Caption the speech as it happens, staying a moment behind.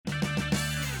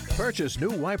Purchase new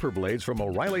wiper blades from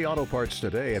O'Reilly Auto Parts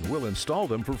today and we'll install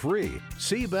them for free.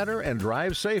 See better and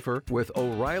drive safer with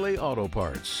O'Reilly Auto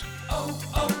Parts.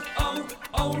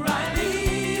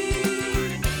 O'Reilly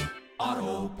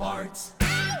Auto Parts.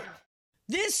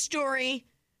 This story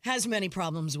has many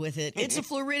problems with it. It's a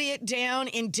Floridian down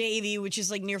in Davie, which is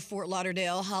like near Fort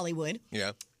Lauderdale, Hollywood.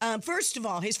 Yeah. First of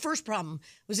all, his first problem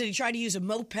was that he tried to use a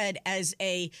moped as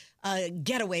a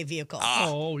getaway vehicle.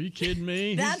 Oh, you kidding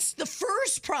me? That's the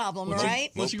first problem,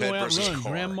 right? What's he going out and versus run?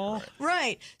 car. Grandma?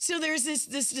 Right. So there's this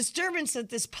disturbance at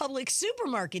this public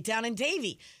supermarket down in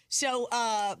Davie. So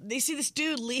they see this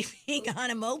dude leaving on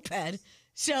a moped.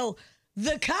 So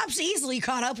the cops easily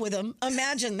caught up with him.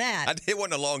 Imagine that. It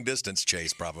wasn't a long distance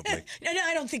chase, probably. No,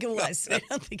 I don't think it was. I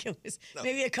don't think it was.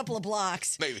 Maybe a couple of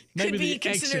blocks. Maybe. Could be the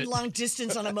considered exit. long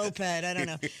distance on a moped. I don't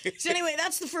know. So anyway,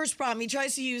 that's the first problem. He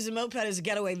tries to use a moped as a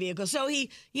getaway vehicle. So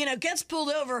he, gets pulled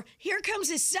over. Here comes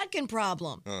his second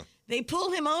problem. They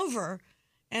pull him over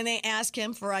and they ask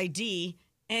him for ID,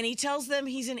 and he tells them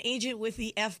he's an agent with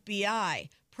the FBI.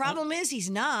 Problem is, he's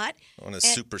not. On a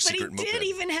super secret But he moped. did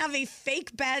even have a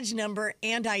fake badge number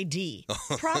and ID.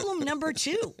 Problem number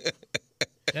 2,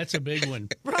 That's a big one.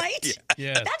 right?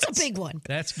 Yeah. That's a big one.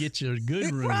 That's get you a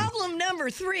good room. Problem number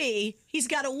 3, he's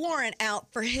got a warrant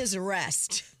out for his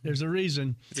arrest. There's a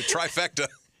reason. It's a trifecta.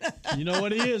 You know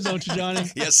what it is, don't you, Johnny?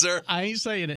 Yes, sir. I ain't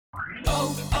saying it.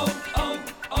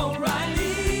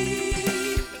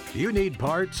 O'Reilly. You need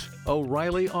parts?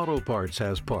 O'Reilly Auto Parts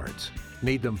has parts.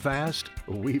 Need them fast?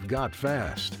 We've got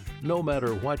fast. No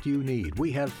matter what you need,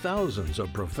 we have thousands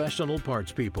of professional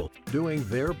parts people doing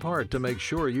their part to make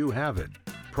sure you have it.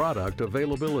 Product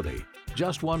availability.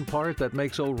 Just one part that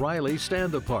makes O'Reilly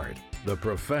stand apart. The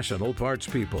professional parts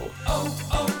people.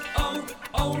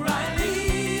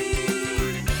 O'Reilly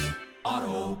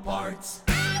Auto Parts.